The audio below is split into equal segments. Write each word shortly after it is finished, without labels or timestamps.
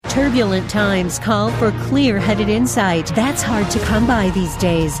Turbulent times call for clear-headed insight. That's hard to come by these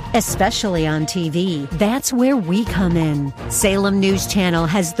days, especially on TV. That's where we come in. Salem News Channel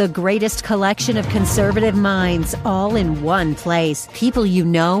has the greatest collection of conservative minds all in one place. People you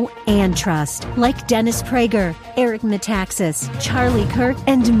know and trust, like Dennis Prager, Eric Metaxas, Charlie Kirk,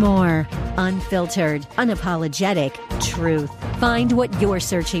 and more. Unfiltered, unapologetic truth. Find what you're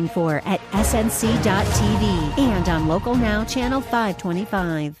searching for at snc.tv and on Local Now, Channel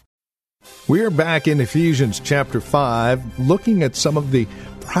 525. We're back in Ephesians chapter 5, looking at some of the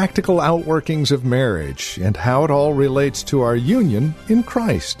practical outworkings of marriage and how it all relates to our union in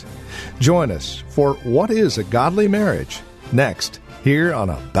Christ. Join us for What is a Godly Marriage? Next, here on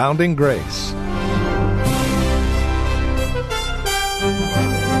Abounding Grace.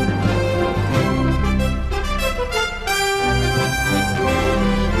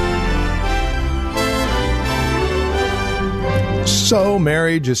 So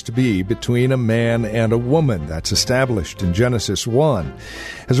marriage is to be between a man and a woman. That's established in Genesis 1.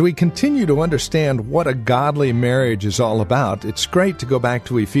 As we continue to understand what a godly marriage is all about, it's great to go back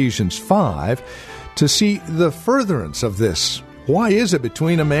to Ephesians 5 to see the furtherance of this. Why is it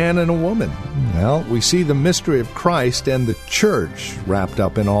between a man and a woman? Well, we see the mystery of Christ and the church wrapped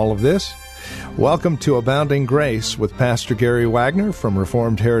up in all of this. Welcome to Abounding Grace with Pastor Gary Wagner from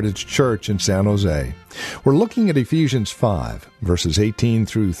Reformed Heritage Church in San Jose. We're looking at Ephesians 5, verses 18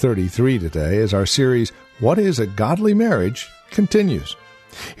 through 33 today as our series, What is a Godly Marriage? Continues.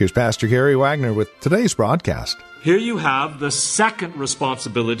 Here's Pastor Gary Wagner with today's broadcast. Here you have the second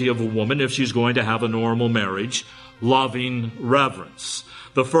responsibility of a woman if she's going to have a normal marriage, loving reverence.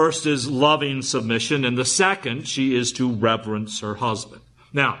 The first is loving submission, and the second, she is to reverence her husband.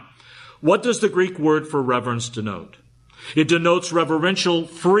 Now, what does the Greek word for reverence denote? It denotes reverential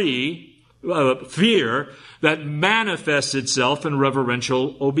fear that manifests itself in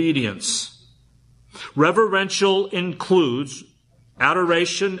reverential obedience. Reverential includes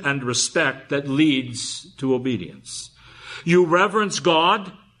adoration and respect that leads to obedience. You reverence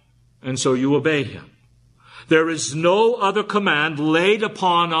God, and so you obey Him. There is no other command laid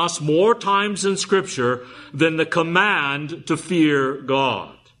upon us more times in Scripture than the command to fear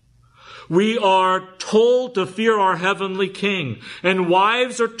God. We are told to fear our heavenly King, and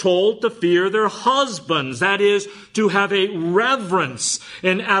wives are told to fear their husbands. That is, to have a reverence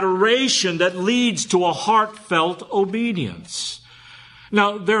and adoration that leads to a heartfelt obedience.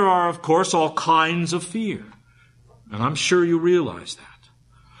 Now, there are, of course, all kinds of fear, and I'm sure you realize that.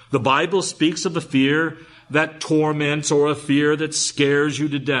 The Bible speaks of a fear that torments or a fear that scares you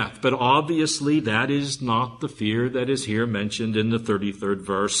to death, but obviously that is not the fear that is here mentioned in the 33rd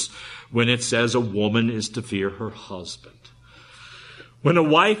verse, when it says a woman is to fear her husband. When a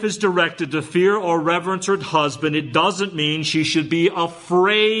wife is directed to fear or reverence her husband, it doesn't mean she should be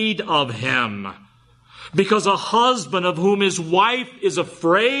afraid of him. Because a husband of whom his wife is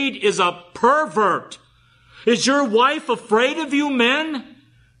afraid is a pervert. Is your wife afraid of you, men?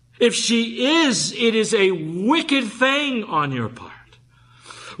 If she is, it is a wicked thing on your part.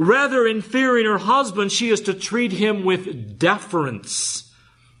 Rather, in fearing her husband, she is to treat him with deference,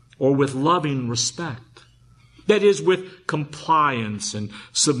 or with loving respect. That is, with compliance and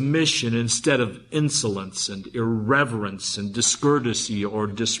submission instead of insolence and irreverence and discourtesy or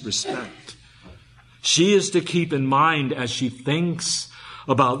disrespect. She is to keep in mind as she thinks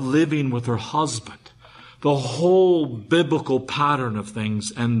about living with her husband the whole biblical pattern of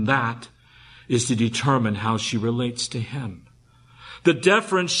things, and that is to determine how she relates to him. The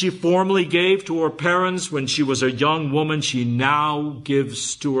deference she formerly gave to her parents when she was a young woman, she now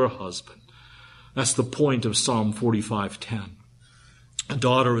gives to her husband. That's the point of Psalm 45:10. A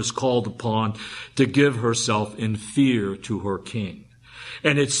daughter is called upon to give herself in fear to her king.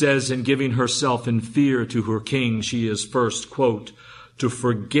 And it says in giving herself in fear to her king, she is first, quote, to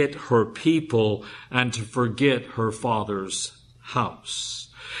forget her people and to forget her father's house.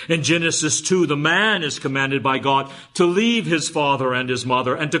 In Genesis 2, the man is commanded by God to leave his father and his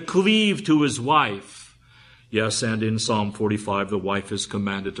mother and to cleave to his wife. Yes, and in Psalm 45, the wife is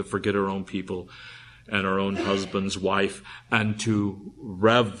commanded to forget her own people and her own husband's wife and to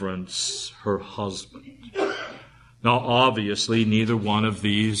reverence her husband. Now, obviously, neither one of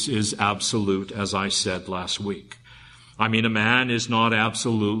these is absolute, as I said last week. I mean, a man is not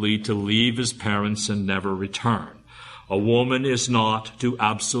absolutely to leave his parents and never return. A woman is not to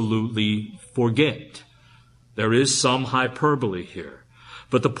absolutely forget. There is some hyperbole here.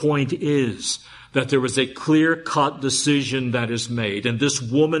 But the point is that there is a clear-cut decision that is made, and this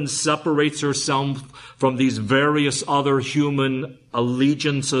woman separates herself from these various other human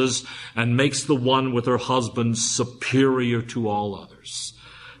allegiances and makes the one with her husband superior to all others.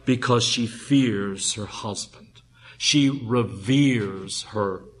 because she fears her husband. She reveres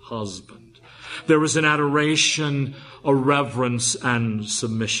her husband. There is an adoration, a reverence, and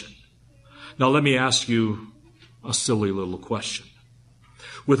submission. Now let me ask you a silly little question.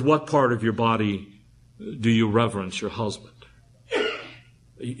 With what part of your body do you reverence your husband?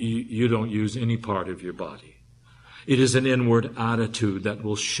 You don't use any part of your body. It is an inward attitude that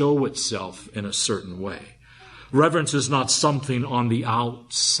will show itself in a certain way. Reverence is not something on the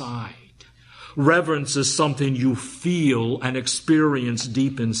outside. Reverence is something you feel and experience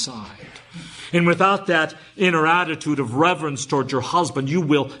deep inside. And without that inner attitude of reverence toward your husband, you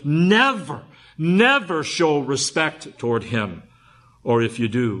will never show respect toward him. Or if you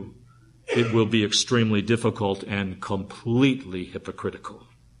do, it will be extremely difficult and completely hypocritical.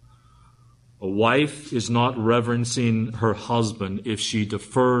 A wife is not reverencing her husband if she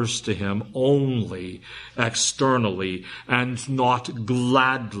defers to him only externally and not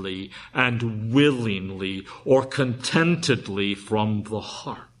gladly and willingly or contentedly from the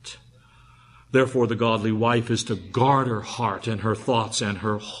heart. Therefore, the godly wife is to guard her heart and her thoughts and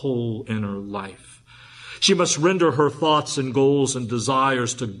her whole inner life. She must render her thoughts and goals and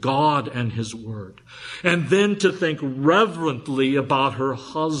desires to God and His Word, and then to think reverently about her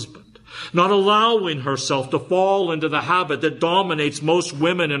husband, not allowing herself to fall into the habit that dominates most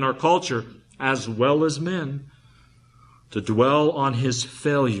women in our culture, as well as men, to dwell on his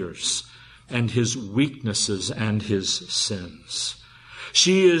failures and his weaknesses and his sins.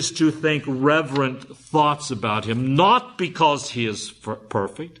 She is to think reverent thoughts about him, not because he is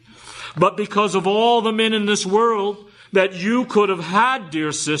perfect, but because of all the men in this world that you could have had,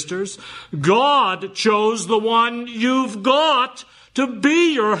 dear sisters. God chose the one you've got to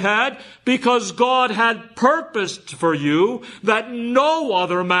be your head because God had purposed for you that no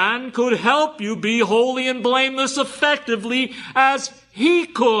other man could help you be holy and blameless effectively as he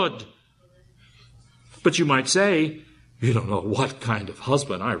could. But you might say, you don't know what kind of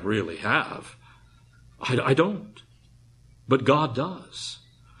husband I really have. I don't. But God does.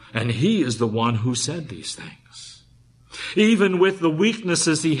 And He is the one who said these things. Even with the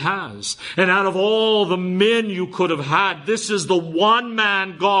weaknesses He has, and out of all the men you could have had, this is the one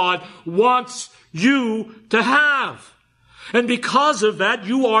man God wants you to have. And because of that,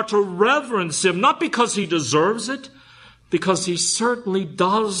 you are to reverence Him, not because He deserves it, because He certainly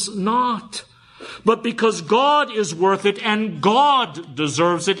does not, but because God is worth it, and God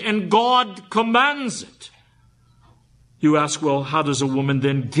deserves it, and God commands it. You ask, well, how does a woman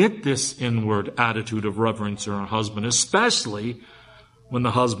then get this inward attitude of reverence for her husband, especially when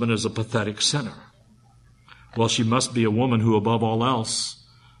the husband is a pathetic sinner? Well, she must be a woman who, above all else,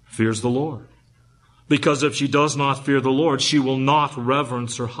 fears the Lord. Because if she does not fear the Lord, she will not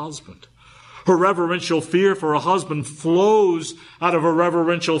reverence her husband. Her reverential fear for her husband flows out of a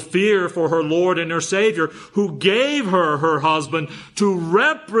reverential fear for her Lord and her Savior, who gave her her husband to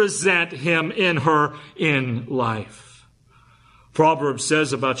represent him in her in life. Proverbs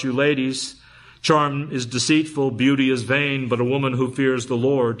says about you ladies, charm is deceitful, beauty is vain, but a woman who fears the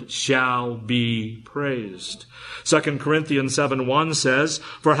Lord shall be praised. 2 Corinthians 7:1 says,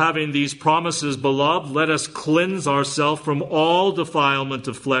 for having these promises, beloved, let us cleanse ourselves from all defilement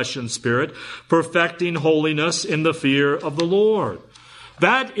of flesh and spirit, perfecting holiness in the fear of the Lord.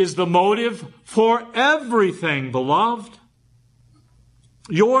 That is the motive for everything, beloved.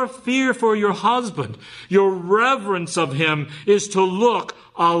 Your fear for your husband, your reverence of him is to look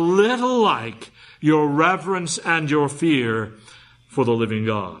a little like your reverence and your fear for the living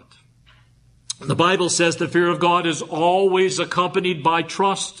God. The Bible says the fear of God is always accompanied by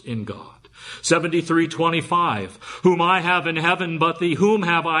trust in God. 73:25, whom I have in heaven but thee, whom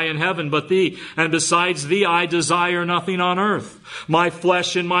have I in heaven but thee, and besides thee I desire nothing on earth. My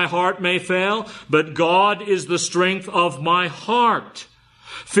flesh and my heart may fail, but God is the strength of my heart.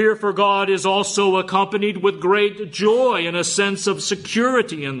 Fear for God is also accompanied with great joy and a sense of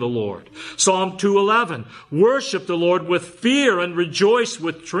security in the Lord. Psalm 2:11, worship the Lord with fear and rejoice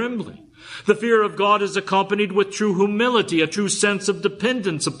with trembling. The fear of God is accompanied with true humility, a true sense of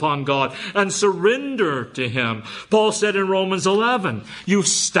dependence upon God and surrender to Him. Paul said in Romans 11, you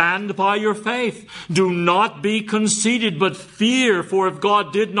stand by your faith. Do not be conceited, but fear, for if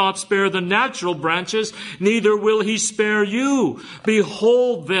God did not spare the natural branches, neither will He spare you.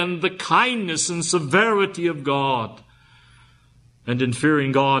 Behold then the kindness and severity of God. And in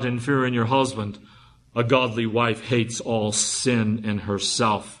fearing God and fearing your husband, a godly wife hates all sin in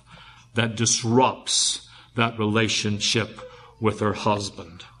herself that disrupts that relationship with her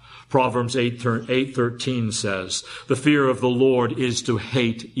husband. Proverbs 8:13 says, "The fear of the Lord is to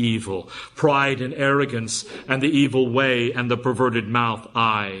hate evil. Pride and arrogance and the evil way and the perverted mouth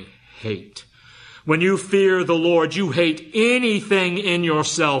I hate." When you fear the Lord, you hate anything in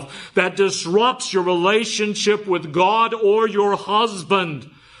yourself that disrupts your relationship with God or your husband.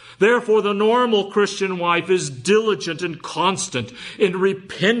 Therefore, the normal Christian wife is diligent and constant in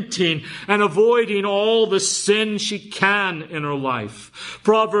repenting and avoiding all the sin she can in her life.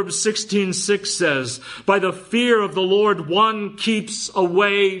 Proverbs 16:6 says, "By the fear of the Lord, one keeps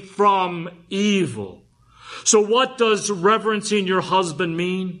away from evil." So what does reverencing your husband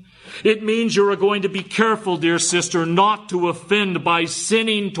mean? It means you are going to be careful, dear sister, not to offend by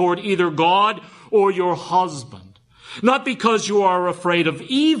sinning toward either God or your husband. Not because you are afraid of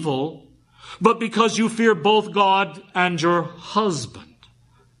evil, but because you fear both God and your husband.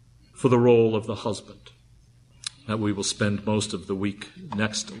 For the role of the husband that we will spend most of the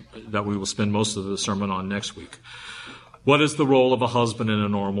sermon on next week. What is the role of a husband in a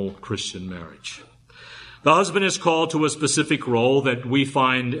normal Christian marriage? The husband is called to a specific role that we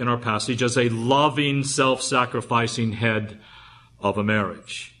find in our passage as a loving, self-sacrificing head of a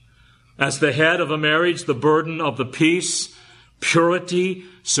marriage. As the head of a marriage, the burden of the peace, purity,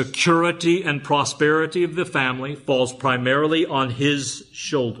 security, and prosperity of the family falls primarily on his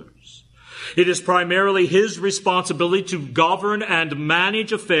shoulders. It is primarily his responsibility to govern and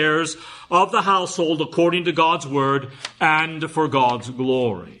manage affairs of the household according to God's word and for God's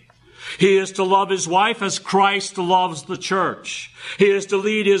glory. He is to love his wife as Christ loves the church. He is to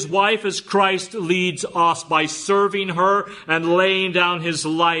lead his wife as Christ leads us by serving her and laying down his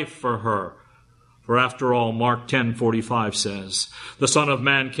life for her. For after all, Mark 10:45 says, "The Son of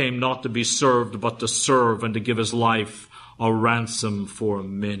Man came not to be served, but to serve and to give his life a ransom for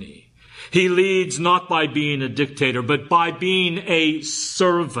many." He leads not by being a dictator, but by being a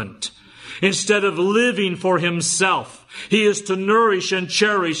servant. Instead of living for himself, he is to nourish and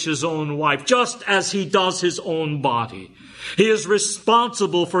cherish his own wife, just as he does his own body. He is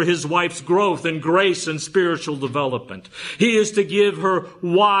responsible for his wife's growth and grace and spiritual development. He is to give her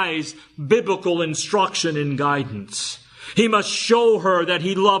wise biblical instruction and guidance. He must show her that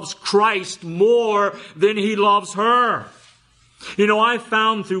he loves Christ more than he loves her. You know, I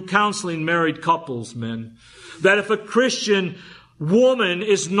found through counseling married couples, men, that if a Christian woman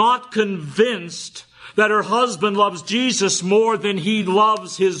is not convinced that her husband loves Jesus more than he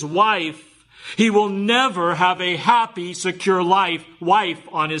loves his wife, he will never have a happy, secure wife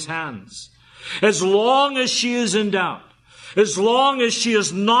on his hands. As long as she is in doubt, as long as she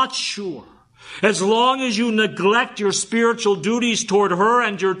is not sure, as long as you neglect your spiritual duties toward her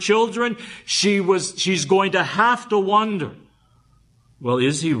and your children, she's going to have to wonder, well,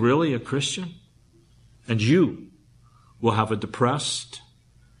 is he really a Christian? And you will have a depressed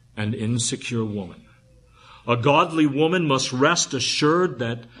and insecure woman. A godly woman must rest assured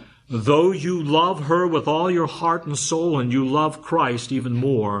that though you love her with all your heart and soul, and you love Christ even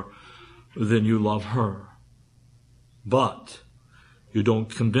more than you love her, but you don't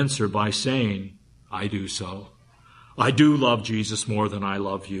convince her by saying, "I do so. I do love Jesus more than I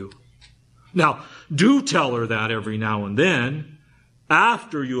love you." Now, do tell her that every now and then,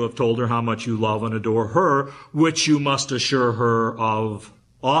 after you have told her how much you love and adore her, which you must assure her of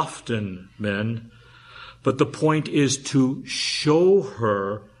often, men. But the point is to show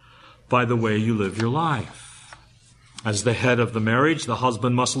her by the way you live your life. As the head of the marriage, the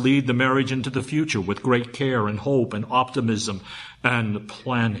husband must lead the marriage into the future with great care and hope and optimism and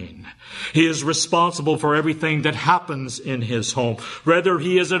planning. He is responsible for everything that happens in his home, whether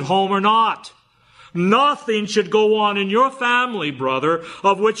he is at home or not. Nothing should go on in your family, brother,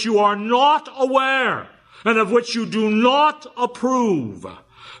 of which you are not aware and of which you do not approve.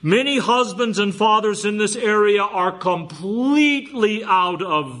 Many husbands and fathers in this area are completely out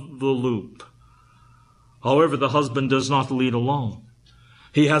of the loop. However, the husband does not lead alone.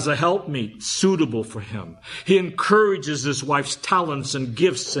 He has a helpmeet suitable for him. He encourages his wife's talents and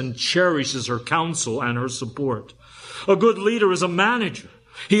gifts and cherishes her counsel and her support. A good leader is a manager.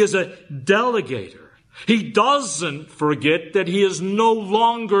 He is a delegator. He doesn't forget that he is no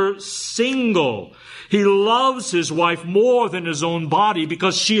longer single. He loves his wife more than his own body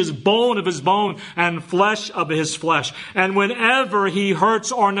because she is bone of his bone and flesh of his flesh. And whenever he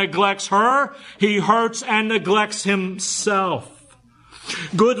hurts or neglects her, he hurts and neglects himself.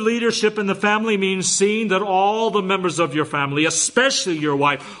 Good leadership in the family means seeing that all the members of your family, especially your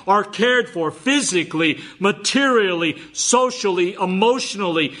wife, are cared for physically, materially, socially,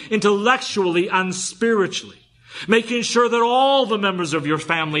 emotionally, intellectually, and spiritually. Making sure that all the members of your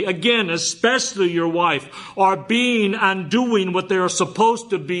family, again, especially your wife, are being and doing what they are supposed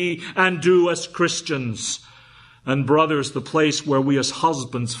to be and do as Christians. And brothers, the place where we as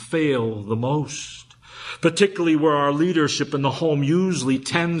husbands fail the most, particularly where our leadership in the home usually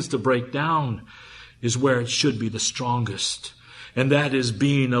tends to break down, is where it should be the strongest. And that is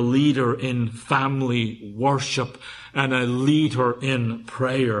being a leader in family worship and a leader in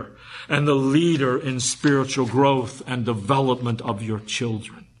prayer and the leader in spiritual growth and development of your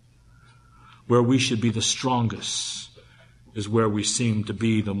children. Where we should be the strongest is where we seem to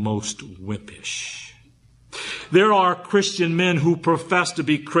be the most wimpish. There are Christian men who profess to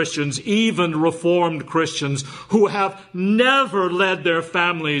be Christians, even Reformed Christians, who have never led their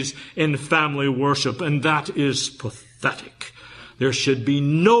families in family worship, and that is pathetic. There should be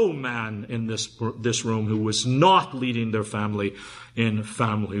no man in this room who is not leading their family in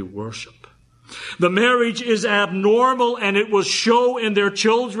family worship. The marriage is abnormal, and it will show in their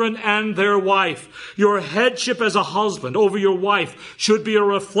children and their wife. Your headship as a husband over your wife should be a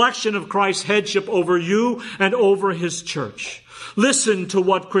reflection of Christ's headship over you and over his church. Listen to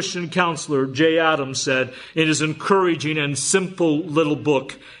what Christian counselor Jay Adams said in his encouraging and simple little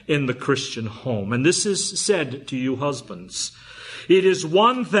book, In the Christian Home. And this is said to you husbands. It is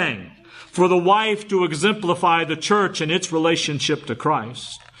one thing for the wife to exemplify the church and its relationship to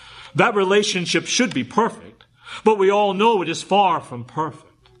Christ. That relationship should be perfect, but we all know it is far from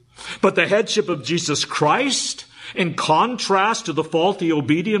perfect. But the headship of Jesus Christ, in contrast to the faulty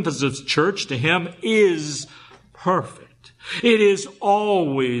obedience of the church to him, is perfect. It is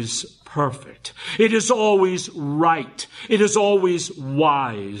always perfect. It is always right. It is always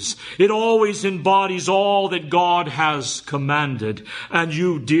wise. It always embodies all that God has commanded. And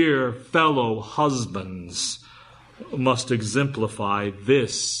you, dear fellow husbands, must exemplify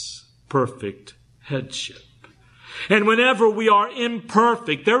this perfect headship. And whenever we are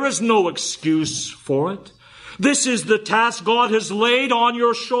imperfect, there is no excuse for it. This is the task God has laid on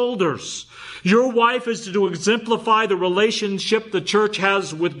your shoulders. Your wife is to exemplify the relationship the church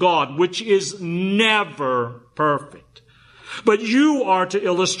has with God, which is never perfect. But you are to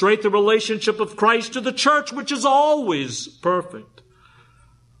illustrate the relationship of Christ to the church, which is always perfect.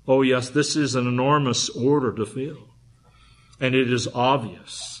 Oh yes, this is an enormous order to fill. And it is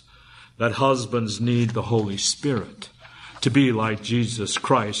obvious that husbands need the Holy Spirit to be like Jesus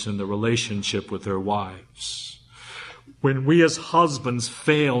Christ in the relationship with their wives. When we as husbands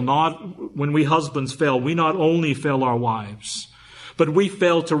fail, we not only fail our wives, but we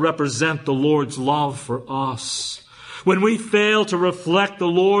fail to represent the Lord's love for us. When we fail to reflect the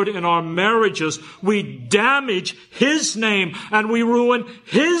Lord in our marriages, we damage his name and we ruin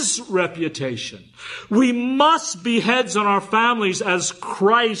his reputation. We must be heads on our families as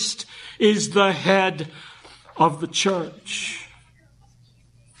Christ is the head of the church.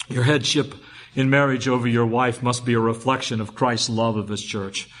 Your headship in marriage over your wife must be a reflection of Christ's love of his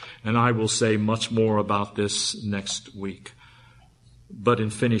church. And I will say much more about this next week. But in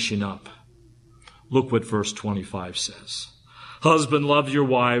finishing up, look what verse 25 says. Husband, love your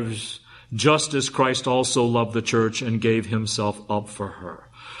wives, just as Christ also loved the church and gave himself up for her.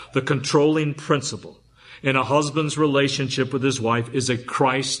 The controlling principle in a husband's relationship with his wife is a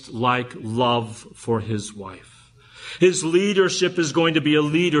Christ-like love for his wife. His leadership is going to be a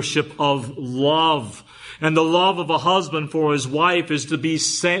leadership of love. And the love of a husband for his wife is to be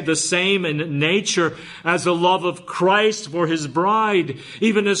the same in nature as the love of Christ for his bride.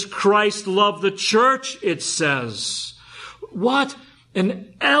 Even as Christ loved the church, it says. What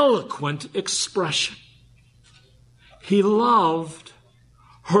an eloquent expression. He loved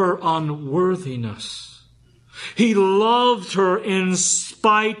her unworthiness. He loved her in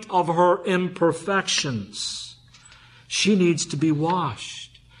spite of her imperfections. She needs to be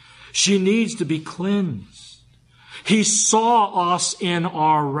washed. She needs to be cleansed. He saw us in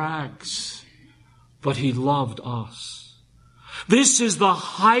our rags, but he loved us. This is the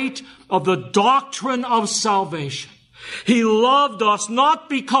height of the doctrine of salvation. He loved us not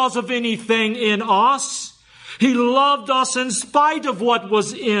because of anything in us. He loved us in spite of what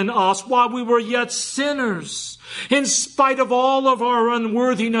was in us while we were yet sinners. In spite of all of our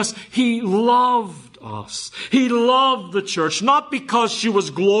unworthiness, he loved us. He loved the church, not because she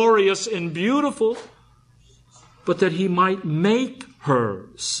was glorious and beautiful, but that he might make her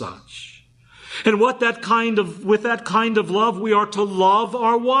such. And with that kind of love, we are to love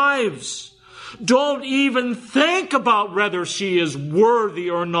our wives. Don't even think about whether she is worthy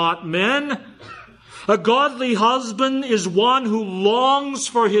or not, men. A godly husband is one who longs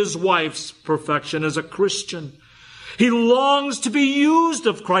for his wife's perfection as a Christian. He longs to be used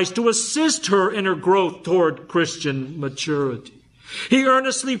of Christ to assist her in her growth toward Christian maturity. He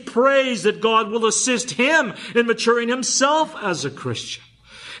earnestly prays that God will assist him in maturing himself as a Christian,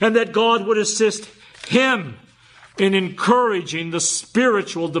 and that God would assist him in encouraging the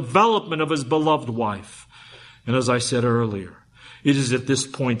spiritual development of his beloved wife. And as I said earlier, it is at this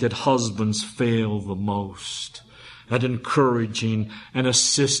point that husbands fail the most at encouraging and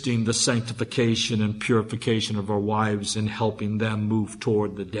assisting the sanctification and purification of our wives and helping them move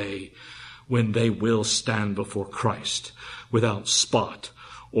toward the day when they will stand before Christ without spot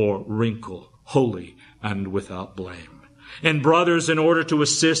or wrinkle, holy and without blame. And brothers, in order to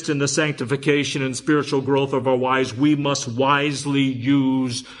assist in the sanctification and spiritual growth of our wives, we must wisely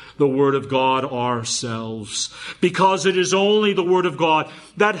use the Word of God ourselves, because it is only the Word of God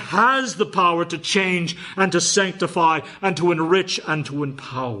that has the power to change and to sanctify and to enrich and to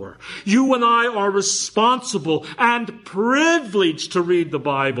empower. You and I are responsible and privileged to read the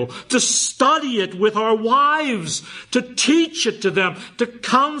Bible, to study it with our wives, to teach it to them, to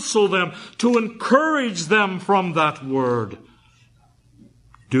counsel them, to encourage them from that Word.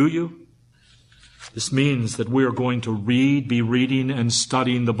 Do you? This means that we are going to be reading and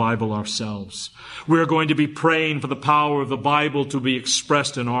studying the Bible ourselves. We are going to be praying for the power of the Bible to be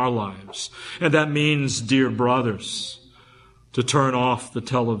expressed in our lives. And that means, dear brothers, to turn off the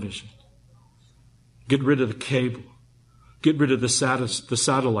television. Get rid of the cable. Get rid of the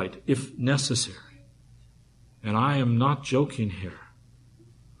satellite, if necessary. And I am not joking here.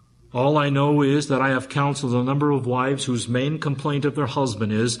 All I know is that I have counseled a number of wives whose main complaint of their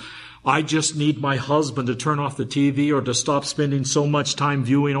husband is, I just need my husband to turn off the TV or to stop spending so much time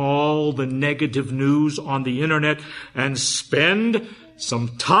viewing all the negative news on the internet and spend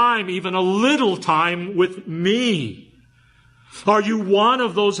some time, even a little time, with me. Are you one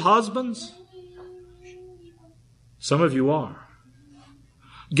of those husbands? Some of you are.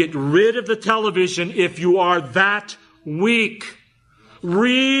 Get rid of the television if you are that weak.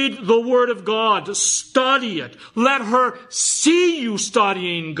 Read the Word of God. Study it. Let her see you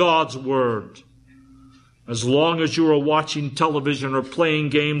studying God's Word. As long as you are watching television or playing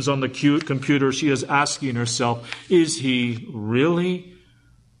games on the computer, she is asking herself, is he really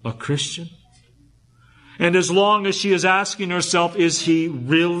a Christian? And as long as she is asking herself, is he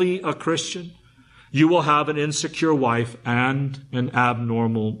really a Christian? You will have an insecure wife and an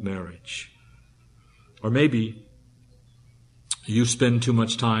abnormal marriage. Or maybe you spend too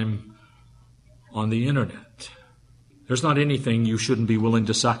much time on the internet. There's not anything you shouldn't be willing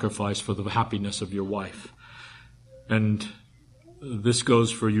to sacrifice for the happiness of your wife. And this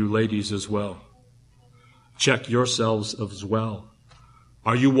goes for you ladies as well. Check yourselves as well.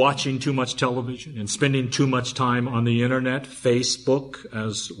 Are you watching too much television and spending too much time on the internet, Facebook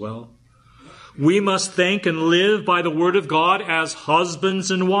as well? We must think and live by the Word of God as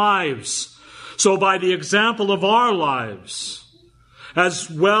husbands and wives. So by the example of our lives, as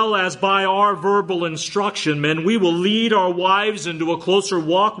well as by our verbal instruction, men, we will lead our wives into a closer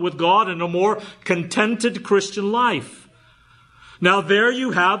walk with God and a more contented Christian life. Now there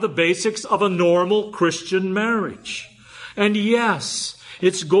you have the basics of a normal Christian marriage. And yes,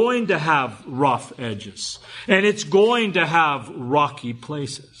 it's going to have rough edges, and it's going to have rocky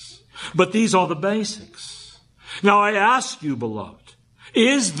places. But these are the basics. Now I ask you, beloved,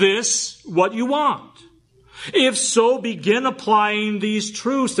 is this what you want? If so, begin applying these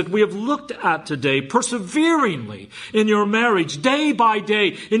truths that we have looked at today perseveringly in your marriage, day by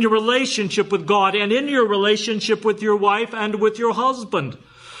day, in your relationship with God and in your relationship with your wife and with your husband.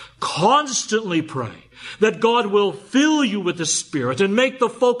 Constantly pray that God will fill you with the Spirit and make the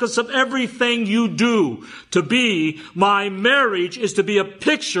focus of everything you do to be, my marriage is to be a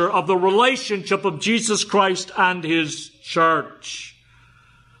picture of the relationship of Jesus Christ and His church.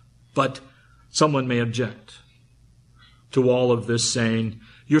 But someone may object to all of this, saying,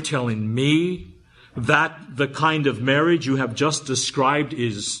 you're telling me that the kind of marriage you have just described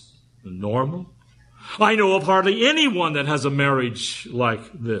is normal? I know of hardly anyone that has a marriage like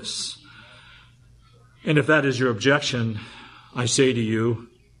this. And if that is your objection, I say to you,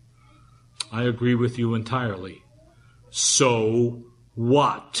 I agree with you entirely. So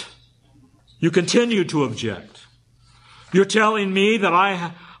what? You continue to object. You're telling me that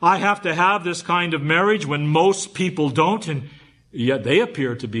I have to have this kind of marriage when most people don't, and yet they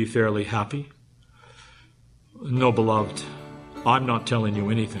appear to be fairly happy. No, beloved, I'm not telling you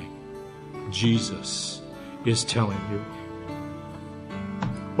anything. Jesus is telling you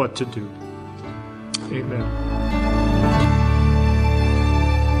what to do. Amen.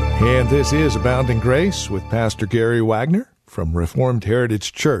 And this is Abounding Grace with Pastor Gary Wagner from Reformed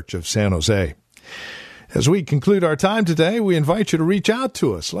Heritage Church of San Jose. As we conclude our time today, we invite you to reach out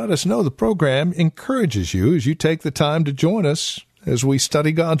to us. Let us know the program encourages you as you take the time to join us as we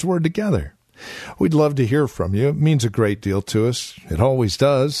study God's Word together. We'd love to hear from you. It means a great deal to us. It always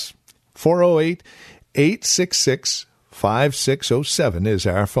does. 408-866-5607 is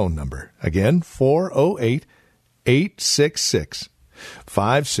our phone number. Again,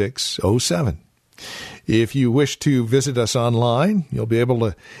 408-866-5607. If you wish to visit us online, you'll be able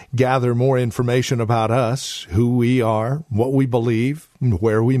to gather more information about us, who we are, what we believe, and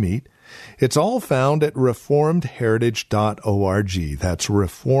where we meet. It's all found at reformedheritage.org. That's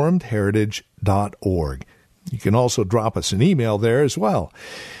reformedheritage.org. You can also drop us an email there as well.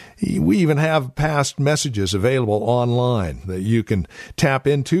 We even have past messages available online that you can tap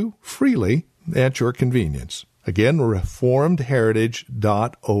into freely at your convenience. Again,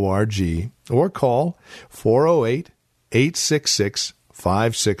 reformedheritage.org, or call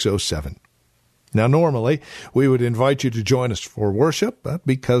 408-866-5607. Now, normally, we would invite you to join us for worship, but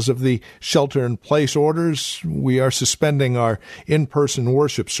because of the shelter-in-place orders, we are suspending our in-person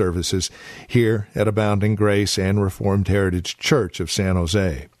worship services here at Abounding Grace and Reformed Heritage Church of San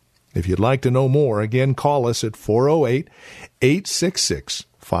Jose. If you'd like to know more, again, call us at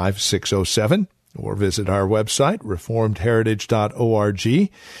 408-866-5607. Or visit our website, reformedheritage.org.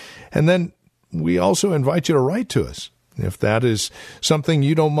 And then we also invite you to write to us. If that is something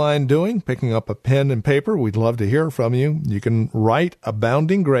you don't mind doing, picking up a pen and paper, we'd love to hear from you. You can write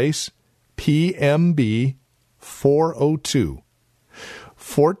Abounding Grace, PMB 402,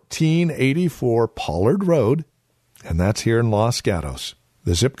 1484 Pollard Road, and that's here in Los Gatos.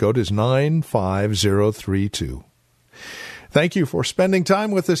 The zip code is 95032. Thank you for spending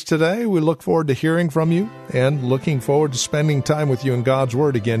time with us today. We look forward to hearing from you and looking forward to spending time with you in God's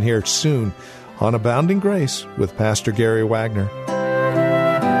Word again here soon on Abounding Grace with Pastor Gary Wagner.